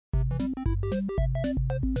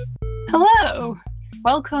Hello,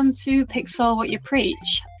 welcome to Pixel What You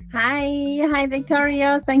Preach. Hi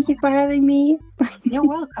Victoria. Thank you for having me. You're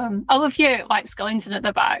welcome. I love your skeleton at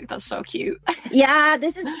the back. That's so cute. Yeah,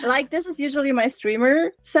 this is usually my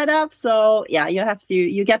streamer setup. So yeah,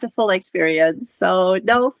 you get the full experience. So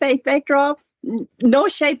no fake backdrop, no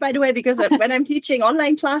shade, by the way, because when I'm teaching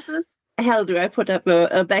online classes, hell do I put up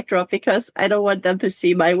a backdrop because I don't want them to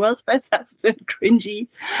see my world's best husband cringy,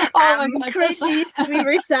 cringy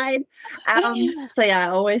streamer side. So yeah, I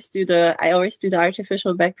always do the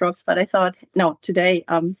artificial backdrops. But I thought, no, today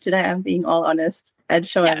I'm being all honest and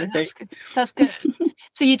show everything. That's good.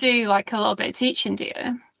 So you do a little bit of teaching, do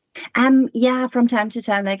you? Yeah, from time to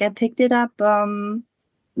time. I picked it up.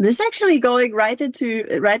 This is actually going right into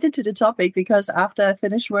the topic, because after I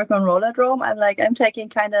finished work on Rollerdrome, I'm taking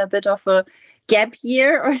kind of a bit of a gap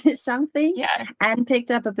year or something. Yeah. And picked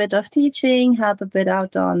up a bit of teaching, help a bit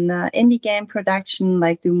out on indie game production,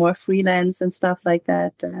 do more freelance and stuff like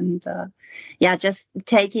that. And just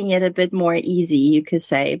taking it a bit more easy, you could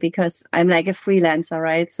say, because I'm a freelancer,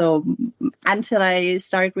 right? So until I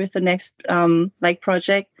start with the next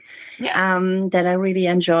project that I really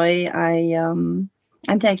enjoy,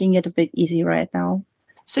 I'm taking it a bit easy right now.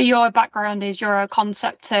 So your background is you're a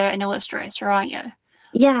conceptor and illustrator, aren't you?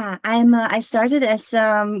 Yeah, I started as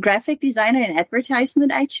graphic designer in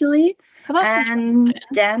advertisement, actually. Oh, that's and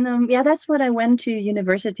then that's what I went to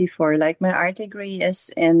university for. My art degree is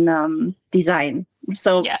in design.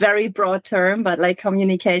 So very broad term, but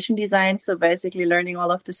communication design. So basically learning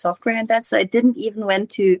all of the software and that. So I didn't even went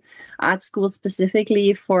to art school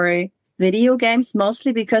specifically for video games,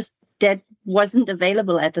 mostly because that wasn't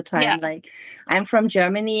available at the time. Yeah. I'm from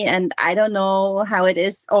Germany, and I don't know how it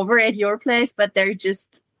is over at your place, but they're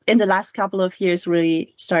just in the last couple of years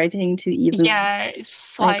really starting to even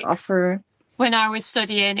it's offer. When I was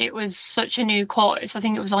studying, it was such a new course. I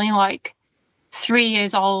think it was only 3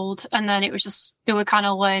 years old, and then it was just they were kind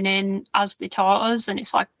of learning as they taught us. And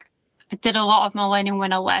it's I did a lot of my learning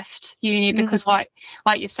when I left uni, because like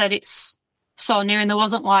you said, it's so new, and there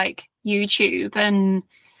wasn't YouTube and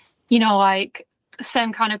the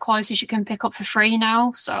same kind of courses you can pick up for free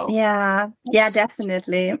now. So yeah,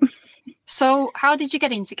 definitely. So how did you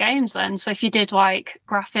get into games then? So if you did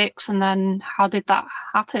graphics, and then how did that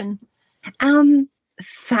happen?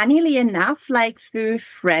 Funnily enough, through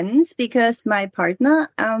friends, because my partner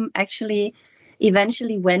actually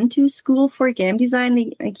eventually went to school for game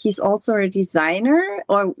design. He's also a designer,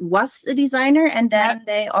 or was a designer, and then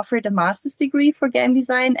they offered a master's degree for game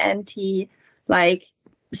design, and he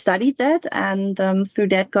studied that, and through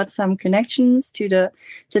that got some connections to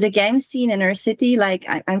the game scene in our city.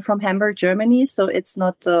 I'm from Hamburg, Germany, so it's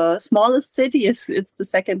not the smallest city, it's the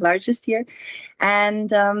second largest here.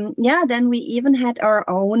 And then we even had our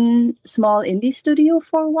own small indie studio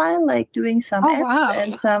for a while, doing some apps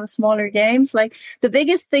and some smaller games. The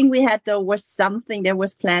biggest thing we had though was something that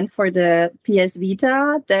was planned for the PS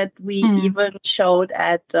Vita that we even showed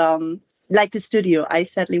at the studio. I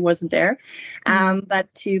sadly wasn't there. But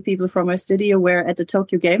two people from our studio were at the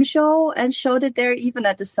Tokyo Game Show and showed it there, even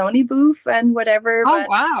at the Sony booth and whatever. Oh,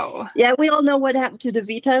 wow. Yeah, we all know what happened to the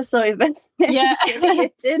Vita, so eventually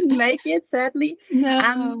it didn't make it, sadly.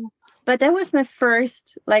 No. But that was my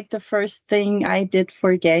first, the first thing I did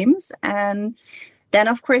for games. And then,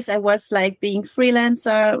 of course, I was being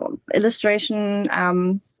freelancer, illustrator,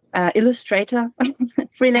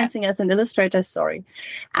 freelancing as an illustrator, sorry.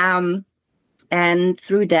 And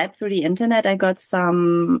through the internet, I got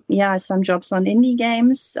some jobs on indie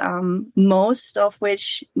games, most of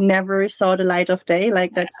which never saw the light of day.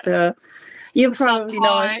 You probably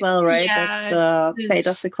know as well, right? Yeah, that's the fate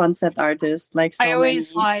of the concept artist.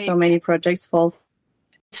 So many projects fall.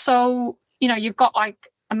 So, you've got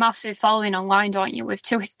a massive following online, don't you, with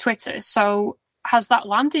Twitter? So has that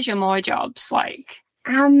landed you more jobs?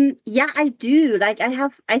 Yeah, I do.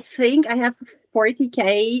 I think I have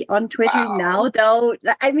 40K on Twitter now, though.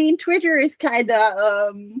 Twitter is kind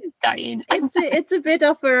of dying. It's a bit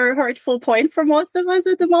of a hurtful point for most of us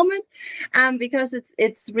at the moment, because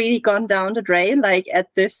it's really gone down the drain.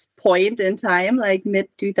 At this point in time, mid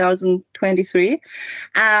 2023.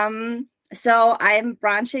 So I'm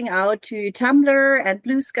branching out to Tumblr and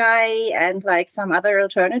Blue Sky and some other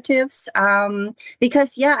alternatives.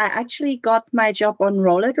 Because I actually got my job on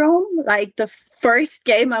Rollerdrome, the first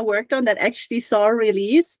game I worked on that actually saw a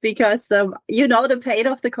release, because the fate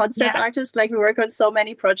of the concept artists, we work on so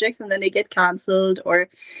many projects and then they get canceled or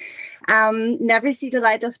never see the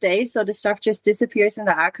light of day. So the stuff just disappears in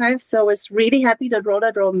the archive. So I was really happy that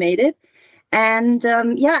Rollerdrome made it. And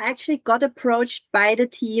I actually got approached by the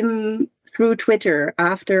team through Twitter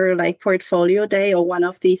after like Portfolio Day or one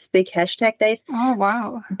of these big hashtag days. Oh,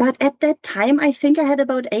 wow. But at that time, I think I had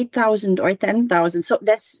about 8,000 or 10,000. So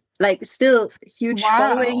that's like still huge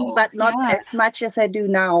following, but not as much as I do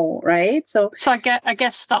now, right? So I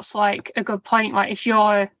guess that's like a good point. Like if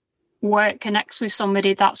your work connects with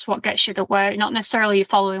somebody, that's what gets you the work, not necessarily your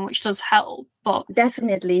following, which does help, but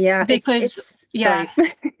definitely, yeah. Because sorry.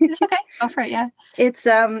 It's okay. Go for it, yeah. It's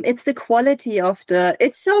the quality of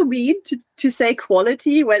it's so mean to say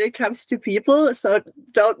quality when it comes to people, so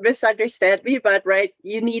don't misunderstand me, but right,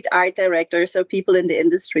 you need art directors, so people in the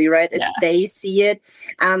industry, right? If they see it,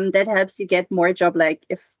 that helps you get more job. Like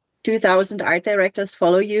if 2,000 art directors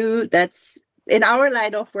follow you, that's in our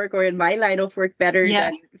line of work or in my line of work better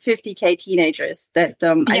than 50K teenagers. That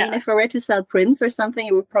I mean, if I were to sell prints or something,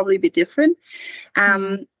 it would probably be different.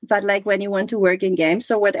 But like when you want to work in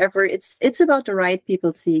games or whatever, it's about the right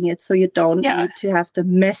people seeing it. So you don't need to have the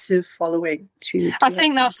massive following to I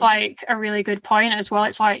think that's like a really good point as well.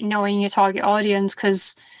 It's like knowing your target audience,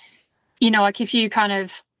 because, you know, like if you kind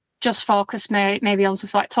of just focus maybe on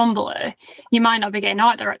something like Tumblr, you might not be getting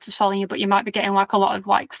art directors following you, but you might be getting like a lot of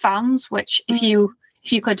like fans, which if you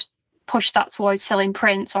could push that towards selling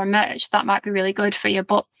prints or merch, that might be really good for you,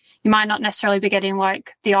 but you might not necessarily be getting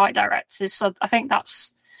like the art directors. So I think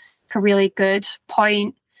that's a really good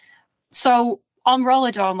point. So on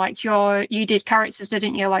Rollerdrome, like you did characters,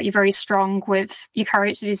 didn't you? Like you're very strong with your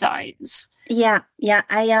character designs. Yeah.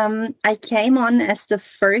 I came on as the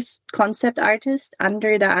first concept artist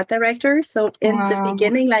under the art director. So in the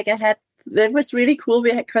beginning, like that was really cool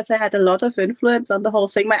because I had a lot of influence on the whole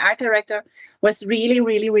thing. My art director was really,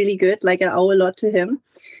 really, really good. Like I owe a lot to him,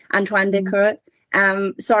 Antoine Decourt.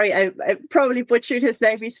 Sorry, I probably butchered his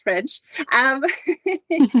name. He's French. But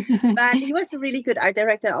he was a really good art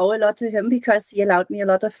director. I owe a lot to him because he allowed me a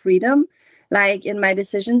lot of freedom, like in my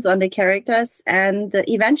decisions on the characters. And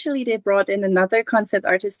eventually they brought in another concept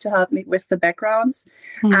artist to help me with the backgrounds.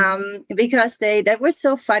 Because that was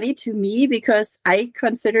so funny to me, because I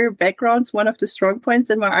consider backgrounds one of the strong points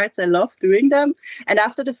in my arts. I love doing them. And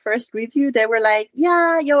after the first review, they were like,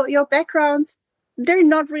 yeah, your backgrounds, they're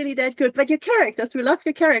not really that good, but your characters, we love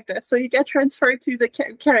your characters. So you get transferred to the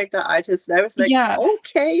character artist. And I was like,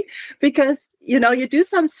 okay, because, you know, you do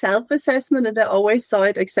some self-assessment, and I always saw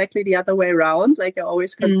it exactly the other way around. Like I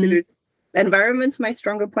always considered environments my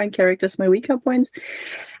stronger point, characters my weaker points.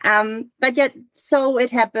 But yet, so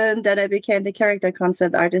it happened that I became the character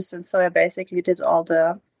concept artist. And so I basically did all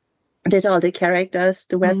the characters,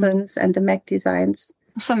 the weapons, and the mech designs.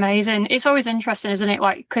 It's amazing. It's always interesting, isn't it?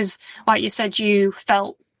 Like, because like you said, you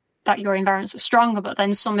felt that your environments were stronger, but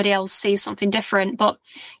then somebody else sees something different. But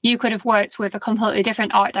you could have worked with a completely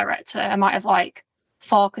different art director and might have like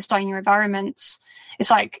focused on your environments.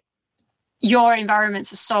 It's like your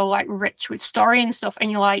environments are so like rich with story and stuff,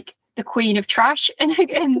 and you're like the queen of trash in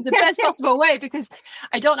the best possible way, because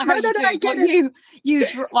I don't know how you do it, but you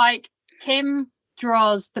like Kim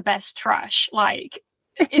draws the best trash. Like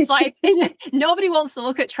it's like nobody wants to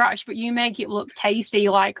look at trash, but you make it look tasty.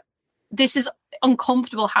 Like this is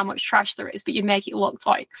uncomfortable how much trash there is, but you make it look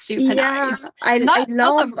like super nice.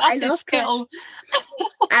 That's a massive skill.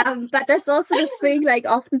 But that's also the thing, like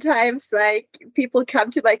oftentimes like people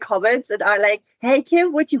come to my comments and are like, hey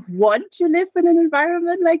Kim, would you want to live in an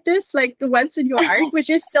environment like this, like the ones in your art? Which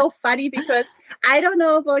is so funny, because I don't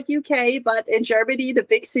know about UK, but in Germany the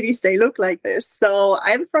big cities, they look like this. So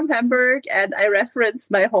I'm from Hamburg and I reference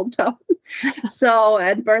my hometown.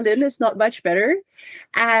 And Berlin is not much better.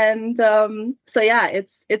 And so yeah,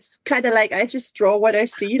 it's kind of like I just draw what I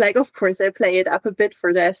see. Like of course I play it up a bit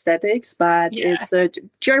for the aesthetics, but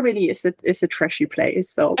Germany is a trashy place.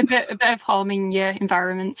 So a bit of harming your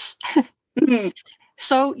environments.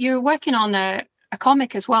 So you're working on a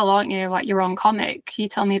comic as well, aren't you? Like your own comic. Can you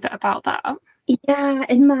tell me a bit about that? Yeah,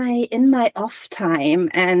 in my off time.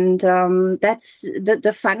 And that's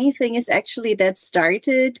the funny thing is actually that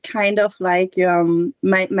started kind of like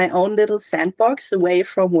my own little sandbox away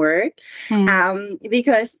from work.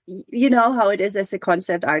 Because you know how it is as a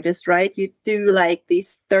concept artist, right? You do like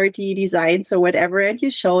these 30 designs or whatever, and you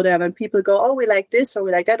show them and people go, oh, we like this or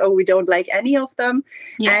we like that, or we don't like any of them.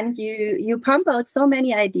 And you pump out so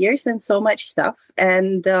many ideas and so much stuff.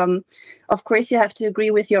 And of course, you have to agree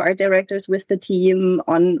with your art directors, with the team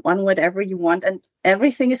on whatever you want, and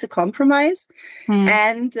everything is a compromise.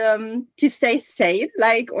 And to stay sane,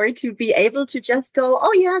 like, or to be able to just go,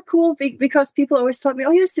 oh yeah, cool, because people always told me,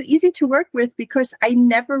 oh, you're so easy to work with, because I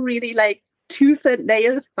never really like tooth and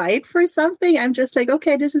nail fight for something. I'm just like,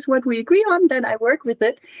 okay, this is what we agree on, then I work with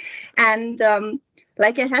it. And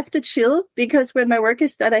like I have to chill, because when my work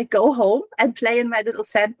is done, I go home and play in my little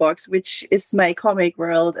sandbox, which is my comic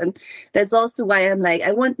world. And that's also why I'm like,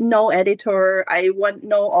 I want no editor, I want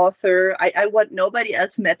no author, I want nobody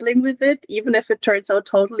else meddling with it, even if it turns out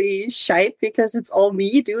totally shite, because it's all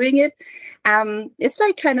me doing it. It's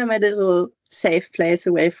like kind of my little safe place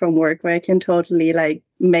away from work, where I can totally like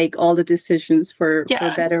make all the decisions for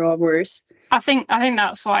better or worse. I think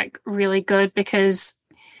that's like really good, because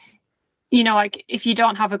you know, like if you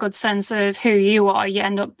don't have a good sense of who you are, you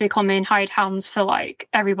end up becoming hired hands for like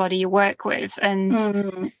everybody you work with.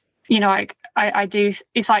 And you know, like I do,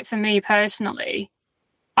 it's like for me personally,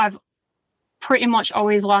 I've pretty much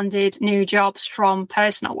always landed new jobs from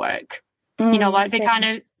personal work. You know, like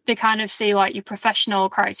they kind of see like your professional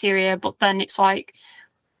criteria, but then it's like,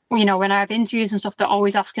 you know, when I have interviews and stuff, they're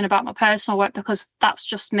always asking about my personal work, because that's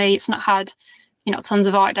just me. It's not had, you know, tons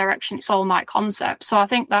of art direction. It's all my concept. So I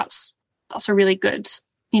think that's a really good,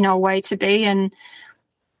 you know, way to be. And,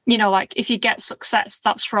 you know, like if you get success,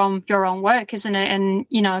 that's from your own work, isn't it? And,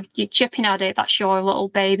 you know, you're chipping at it. That's your little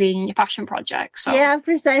baby and your passion project. So yeah,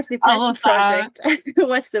 precisely. Passion project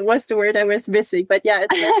was the word I was missing. But yeah,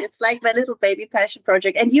 it's like my little baby passion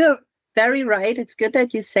project. And you're very right. It's good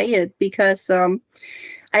that you say it, because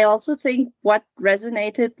I also think what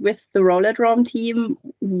resonated with the Rollerdrome team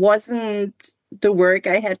wasn't the work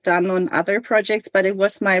I had done on other projects, but it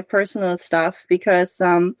was my personal stuff, because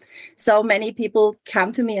so many people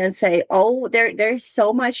come to me and say, oh, there's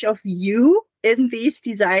so much of you in these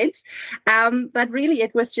designs. But really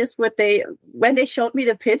it was just when they showed me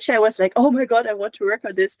the pitch, I was like, oh my God, I want to work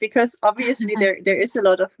on this, because obviously there is a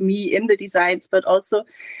lot of me in the designs, but also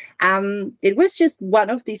it was just one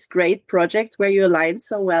of these great projects where you align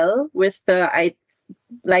so well with the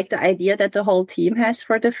idea that the whole team has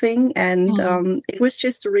for the thing. And it was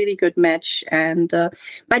just a really good match. And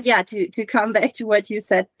but yeah, to come back to what you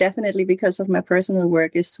said, definitely because of my personal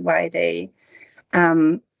work is why they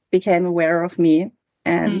became aware of me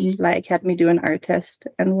and like had me do an art test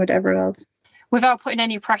and whatever else. Without putting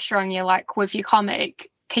any pressure on you, like with your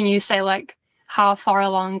comic, can you say like how far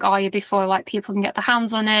along are you before like people can get their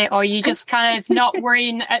hands on it, or are you just kind of not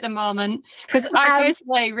worrying at the moment? Because I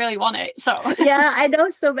personally really want it. So yeah, I know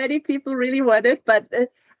so many people really want it, but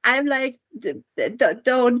I'm like,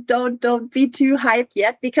 don't be too hyped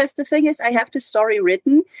yet, because the thing is, I have the story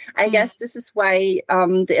written. I guess this is why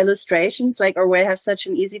the illustrations, like, or why I have such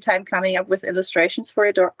an easy time coming up with illustrations for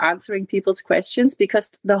it or answering people's questions,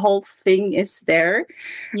 because the whole thing is there.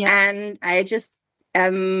 And I just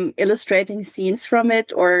illustrating scenes from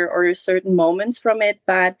it or certain moments from it,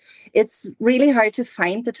 but it's really hard to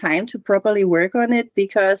find the time to properly work on it,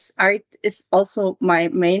 because art is also my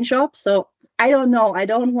main job. So I don't know, I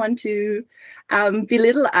don't want to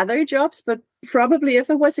belittle other jobs, but probably if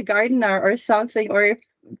it was a gardener or something, or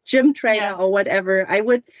gym trainer or whatever, I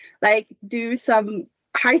would like do some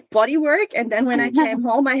hard body work, and then when I came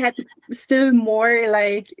home, I had still more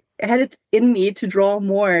like had it in me to draw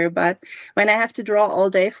more. But when I have to draw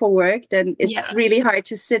all day for work, then it's really hard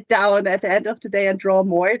to sit down at the end of the day and draw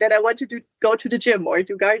more. Then I want to go to the gym or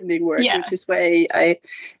do gardening work, which is why I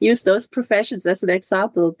use those professions as an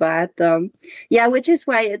example. But which is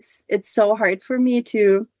why it's so hard for me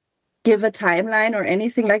to give a timeline or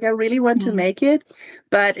anything. Like I really want to make it,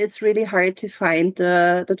 but it's really hard to find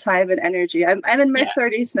the time and energy. I'm in my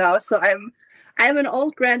 30s now, so I'm an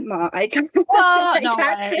old grandma. I can't, sit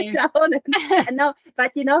down and no.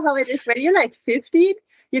 But you know how it is when you're like 15,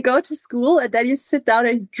 you go to school and then you sit down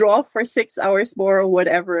and draw for 6 hours more or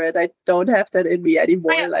whatever. And I don't have that in me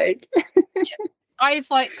anymore. I've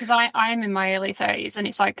like, because I'm in my early 30s, and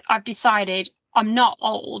it's like I've decided I'm not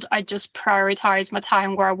old. I just prioritize my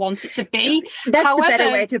time where I want it to be. That's the better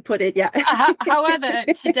way to put it, yeah. However,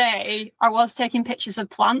 today I was taking pictures of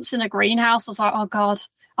plants in a greenhouse. I was like, oh God,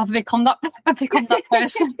 I've become that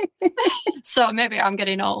person. So maybe I'm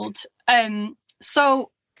getting old.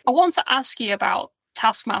 So I want to ask you about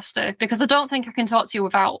Taskmaster, because I don't think I can talk to you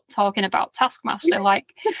without talking about Taskmaster. Like,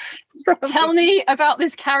 tell me about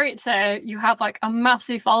this character. You have like a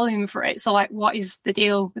massive following for it. So like, what is the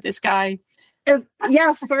deal with this guy?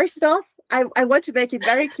 First off, I want to make it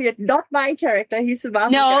very clear, not my character. He's a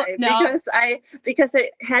Marvel guy. Because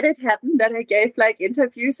I had it happen that I gave like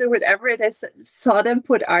interviews or whatever, and I saw them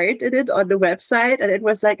put art in it on the website, and it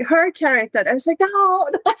was like her character. And I was like, no.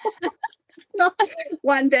 No.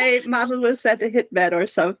 One day Marvel will send a hitman or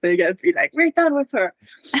something and be like, we're done with her.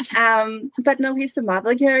 But no, he's a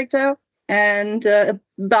Marvel character. And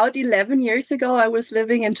about 11 years ago, I was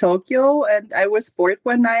living in Tokyo, and I was bored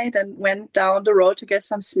one night and went down the road to get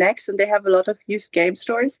some snacks, and they have a lot of used game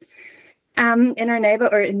stores. in our neighbor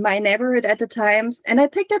or in my neighborhood at the times, and I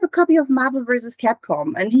picked up a copy of Marvel vs.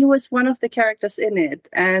 Capcom, and he was one of the characters in it.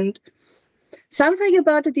 And something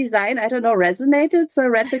about the design, I don't know, resonated. So I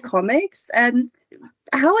read the comics, and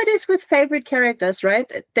how it is with favorite characters,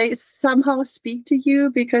 right? They somehow speak to you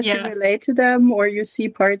because you relate to them or you see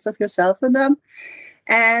parts of yourself in them.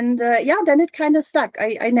 And then it kind of stuck.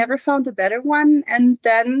 I never found a better one. And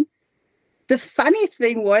then the funny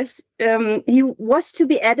thing was, he was to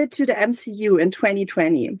be added to the MCU in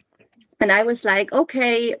 2020. And I was like,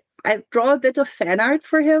 okay, I draw a bit of fan art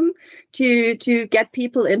for him to get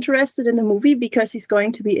people interested in the movie because he's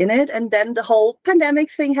going to be in it. And then the whole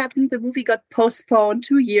pandemic thing happened. The movie got postponed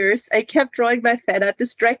 2 years. I kept drawing my fan art,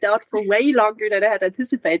 this dragged out for way longer than I had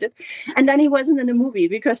anticipated. And then he wasn't in the movie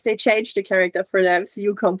because they changed the character for the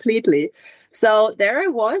MCU completely. So there I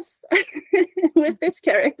was with this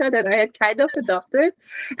character that I had kind of adopted,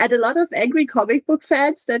 and a lot of angry comic book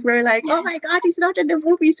fans that were like, oh my God, he's not in the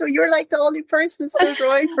movie, so you're like the only person still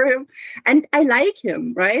drawing for him. And I like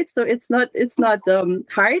him, right? So it's not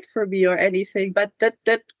hard for me or anything, but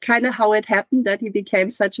that kind of how it happened that he became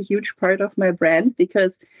such a huge part of my brand,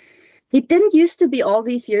 because he didn't used to be all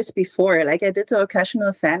these years before. Like, I did the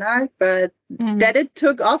occasional fan art, but then it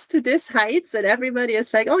took off to this heights, and everybody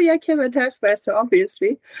is like, "Oh yeah, Kim and Taskmaster,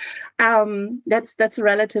 obviously." That's a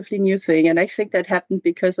relatively new thing, and I think that happened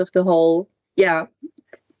because of the whole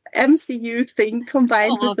MCU thing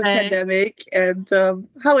combined with the pandemic and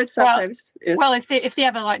how it sometimes is. Well, if they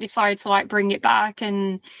ever like decide to like bring it back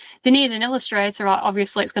and they need an illustrator,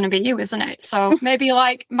 obviously it's going to be you, isn't it? So maybe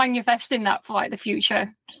like manifesting that for like the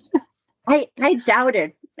future. I doubt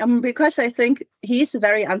it, because I think he's a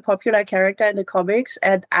very unpopular character in the comics,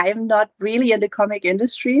 and I'm not really in the comic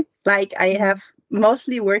industry. Like, I have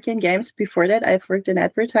mostly worked in games before that. I've worked in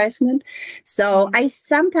advertisement. So I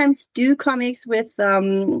sometimes do comics with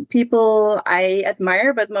people I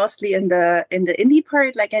admire, but mostly in the indie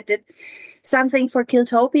part. Like, I did something for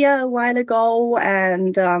Killtopia a while ago,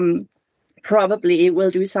 and probably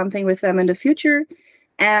will do something with them in the future.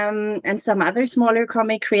 And some other smaller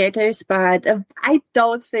comic creators, but I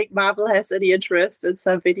don't think Marvel has any interest in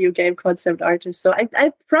some video game concept artists. So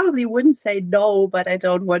I probably wouldn't say no, but I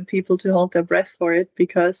don't want people to hold their breath for it,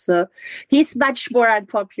 because he's much more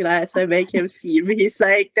unpopular as I make him seem. He's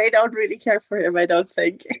like, they don't really care for him, I don't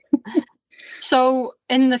think. So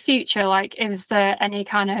in the future, like, is there any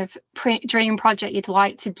kind of dream project you'd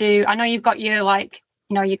like to do? I know you've got your, like,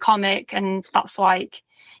 you know, your comic, and that's like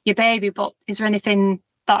your baby, but is there anything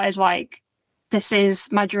that is like, this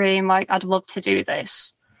is my dream, like, I'd love to do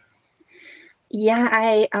this? Yeah,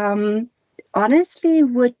 I honestly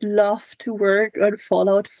would love to work on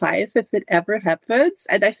Fallout 5 if it ever happens.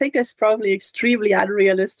 And I think it's probably extremely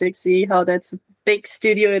unrealistic, seeing how that's a big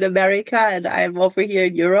studio in America and I'm over here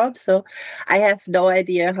in Europe. So I have no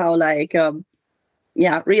idea how, like,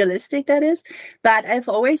 realistic that is. But I've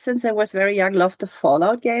always, since I was very young, loved the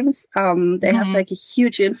Fallout games. They have like a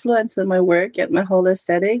huge influence on my work and my whole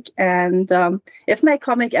aesthetic. And if my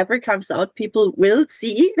comic ever comes out, people will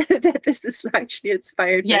see that this is largely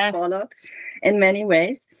inspired by Fallout in many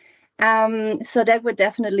ways. So that would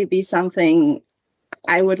definitely be something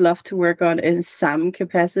I would love to work on in some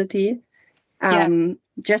capacity.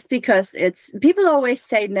 Just because people always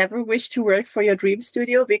say never wish to work for your dream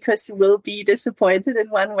studio, because you will be disappointed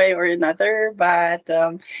in one way or another. But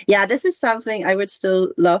this is something I would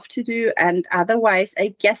still love to do. And otherwise,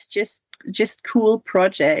 I guess just cool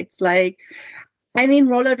projects. Like, I mean,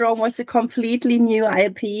 Rollerdrome was a completely new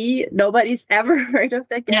IP. Nobody's ever heard of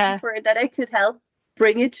that game before, that I could help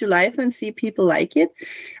bring it to life and see people like it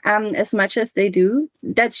as much as they do.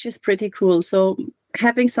 That's just pretty cool. So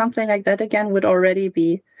having something like that again would already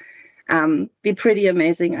be pretty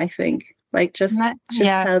amazing, I think. Like, just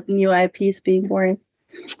help new IPs being born.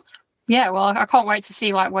 Yeah, well, I can't wait to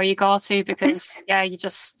see like where you go to, because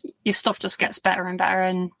your stuff just gets better and better.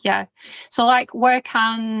 And so like, where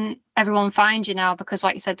can everyone find you now? Because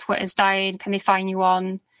like you said, Twitter's dying. Can they find you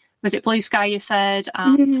on, was it Blue Sky you said,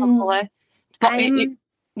 and Tumblr? What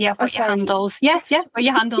your handles? What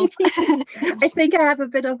your handles? I think I have a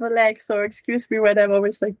bit of a lag, so excuse me when I'm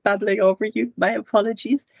always like babbling over you. My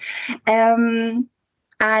apologies. I'm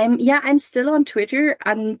still on Twitter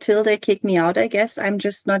until they kick me out, I guess. I'm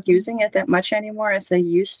just not using it that much anymore as I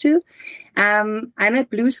used to. I'm at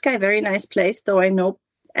Blue Sky, very nice place, though I know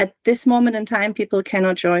at this moment in time people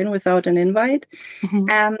cannot join without an invite.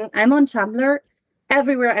 I'm on Tumblr.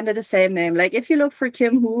 Everywhere under the same name. Like, if you look for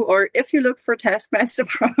Kim Hu or if you look for Taskmaster,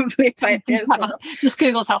 probably find me as well. Just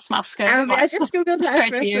Google Taskmaster. I just Googled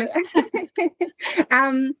Taskmaster.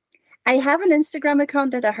 I have an Instagram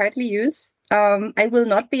account that I hardly use. I will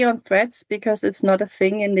not be on Threads because it's not a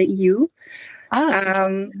thing in the EU. Oh, that's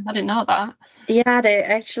interesting. I didn't know that. Yeah, they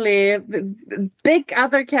actually big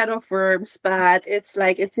other can of worms, but it's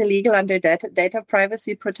like it's illegal under data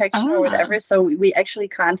privacy protection or whatever. So we actually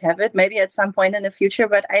can't have it. Maybe at some point in the future,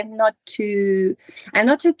 but I'm not too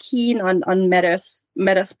keen on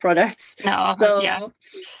Meta's products. No, so yeah.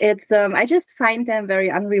 It's I just find them very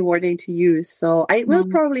unrewarding to use. So I will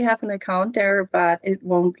probably have an account there, but it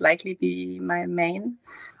won't likely be my main.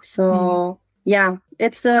 So yeah,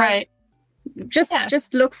 it's right.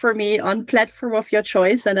 Just look for me on platform of your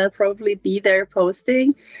choice and I'll probably be there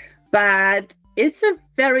posting. But it's a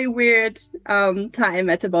very weird time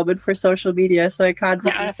at the moment for social media, so I can't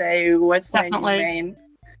really say what's my main.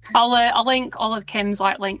 I'll link all of Kim's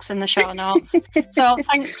links in the show notes. So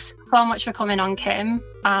thanks so much for coming on, Kim,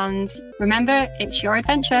 and remember, it's your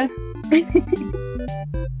adventure.